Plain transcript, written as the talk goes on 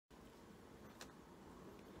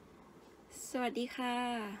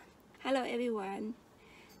Sawadika. Hello everyone.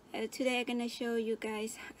 Today I'm gonna show you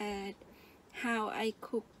guys how I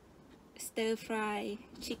cook stir fry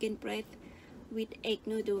chicken breast with egg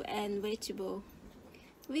noodle and vegetable.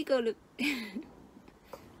 We go look. Here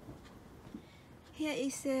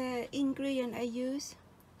is the ingredient I use.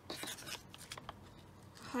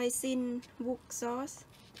 Hoisin wok sauce.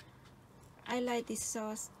 I like this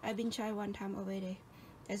sauce. I've been trying one time already.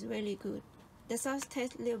 That's really good. The sauce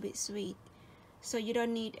tastes a little bit sweet, so you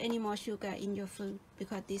don't need any more sugar in your food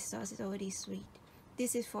because this sauce is already sweet.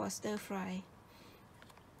 This is for stir fry.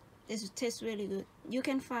 This tastes really good. You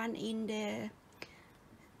can find in the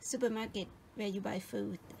supermarket where you buy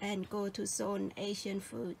food and go to zone Asian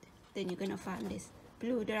food. Then you're gonna find this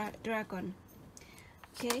blue dragon.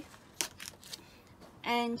 Okay.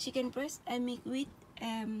 And chicken breast I make with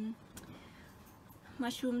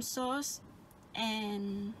mushroom sauce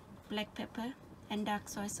and black pepper and dark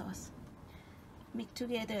soy sauce. Mix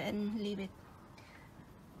together and leave it.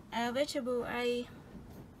 Vegetable I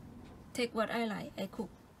take what I like. I cook.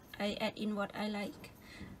 I add in what I like.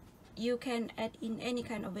 You can add in any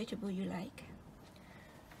kind of vegetable you like.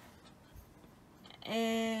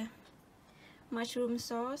 Mushroom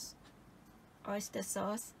sauce, oyster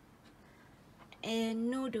sauce, and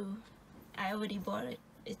noodle. I already bought it.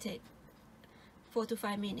 It takes 4 to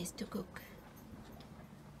 5 minutes to cook.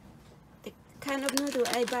 The kind of noodle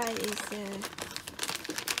I buy is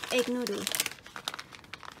egg noodle.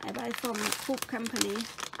 I buy from cook company.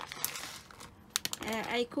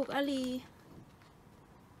 I cook only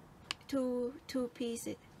two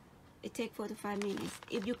pieces. It takes 4 to 5 minutes.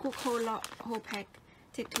 If you cook whole pack,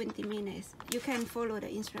 take 20 minutes. You can follow the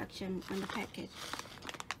instruction on the package.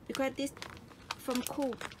 Because this from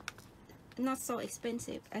Cook, not so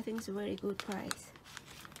expensive. I think it's a very good price.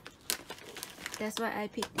 That's why I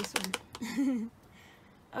picked this one.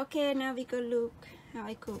 Okay, now we go look how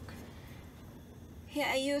I cook. Here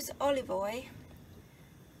I use olive oil.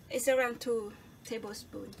 It's around 2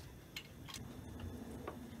 tablespoons.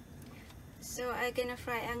 So I'm gonna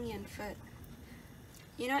fry onion first.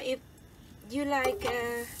 You know, if you like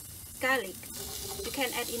garlic, you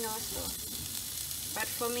can add in also. But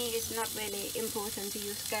for me, it's not really important to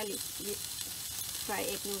use garlic with fried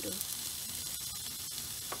egg noodle.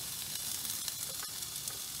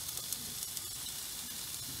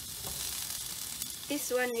 This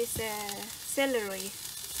one is celery,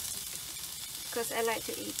 because I like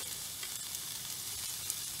to eat.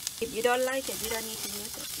 If you don't like it, you don't need to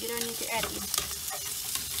use it. You don't need to add in.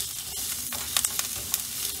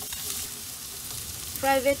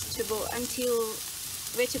 Fry vegetable until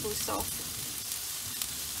vegetable soft.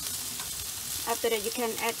 After that, you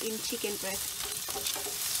can add in chicken breast.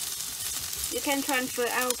 You can transfer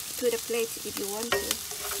out to the plate if you want to,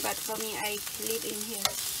 but for me, I leave in here.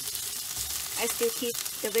 I still keep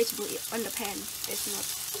the vegetable on the pan. It's not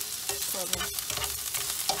a problem.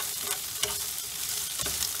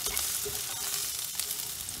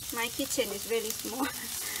 My kitchen is really small.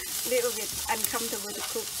 Little bit uncomfortable to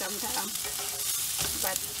cook sometimes,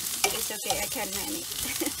 but it's okay. I can manage.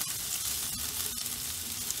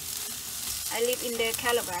 I live in the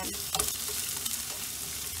caravan.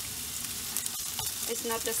 It's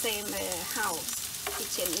not the same house.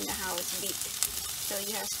 Kitchen in the house big, so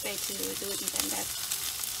you have space to do this and that.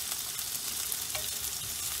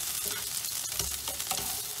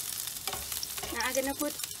 Now I'm gonna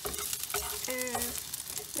put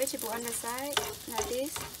vegetable on the side like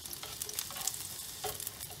this.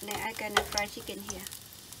 Then I'm gonna fry chicken here.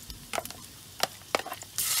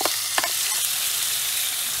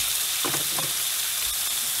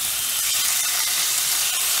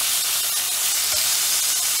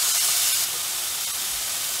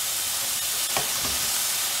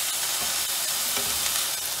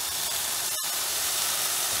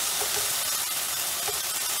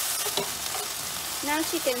 Now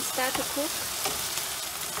chicken start to cook.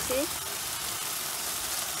 See?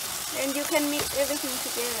 Then you can mix everything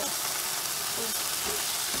together.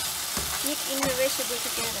 Mix in the vegetable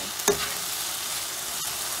together.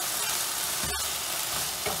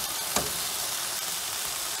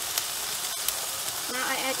 Now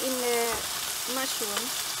I add in the mushroom,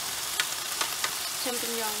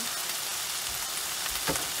 champignon.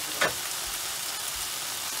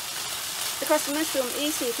 Because mushroom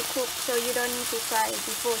easy to cook, so you don't need to fry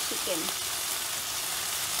before chicken.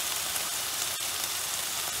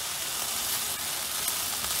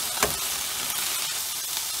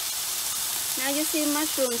 Now you see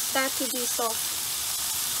mushroom start to be soft.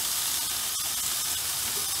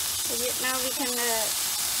 So now we can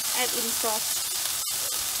add in sauce.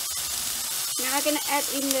 Now I'm gonna add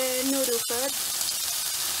in the noodle first.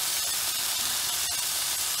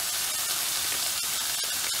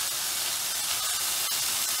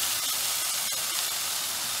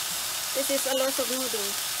 is a lot of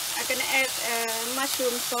noodles. I'm gonna add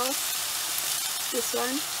mushroom sauce, this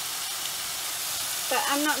one, but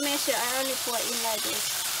I'm not measure, I only pour in like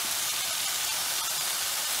this.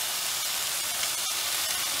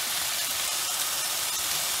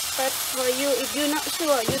 But for you, if you're not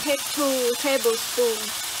sure, you take 2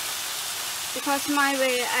 tablespoons, because my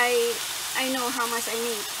way I know how much I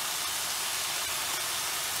need.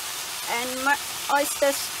 And my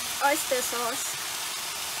oyster sauce,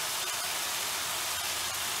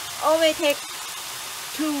 always take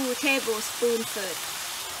 2 tablespoons first.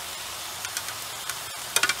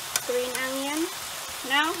 Green onion.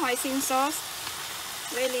 Now hoisin sauce,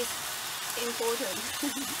 really important.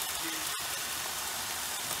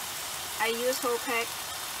 I use whole pack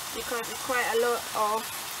because it's quite a lot of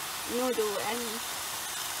noodle and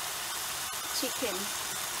chicken.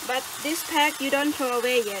 But this pack you don't throw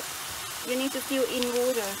away yet. You need to fill in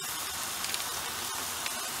water.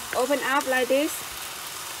 Open up like this.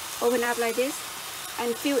 Open up like this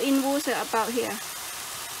and fill in water about here.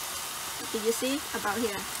 Do you see? About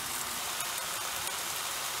here.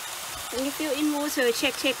 When you fill in water,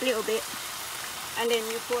 check a little bit, and then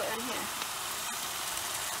you pour it on here.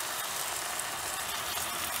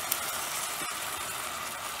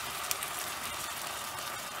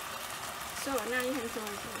 So now you can throw it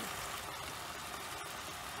in.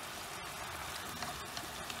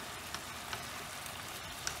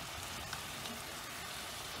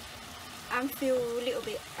 I feel a little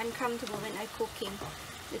bit uncomfortable when I'm cooking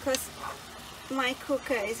because my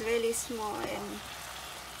cooker is really small and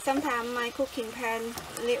sometimes my cooking pan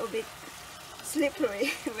a little bit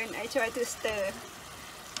slippery when I try to stir.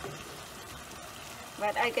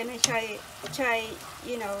 But I'm gonna try,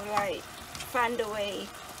 you know, like find a way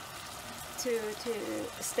to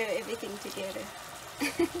stir everything together.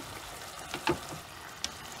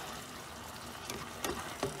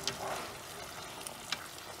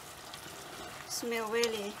 Smell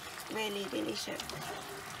really delicious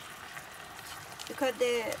because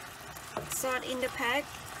the salt in the pack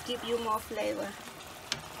give you more flavor.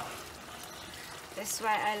 That's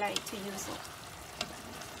why I like to use it.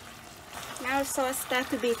 Now sauce start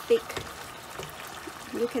to be thick.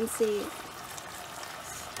 You can see.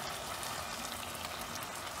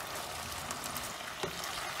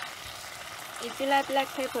 If you like black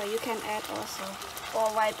pepper, you can add also, or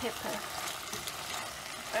white pepper.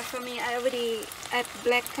 But for me, I already add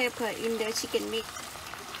black pepper in the chicken mix,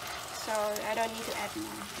 so I don't need to add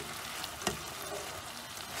more.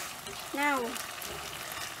 Now,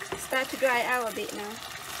 start to dry out a bit now.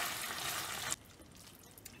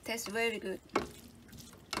 Tastes very good.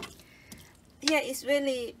 Yeah, it's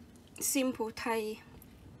really simple Thai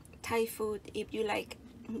food if you like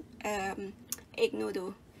egg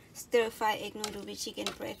noodle, stir-fry egg noodle with chicken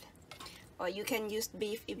breast, or you can use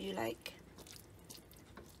beef if you like.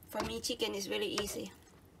 For me, chicken is really easy.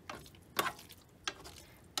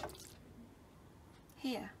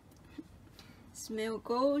 Here, smell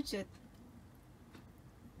gorgeous,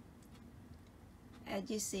 as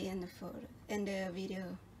you see in the photo, in the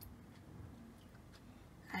video.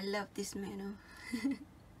 I love this menu.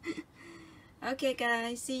 Okay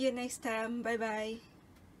guys, see you next time. Bye bye.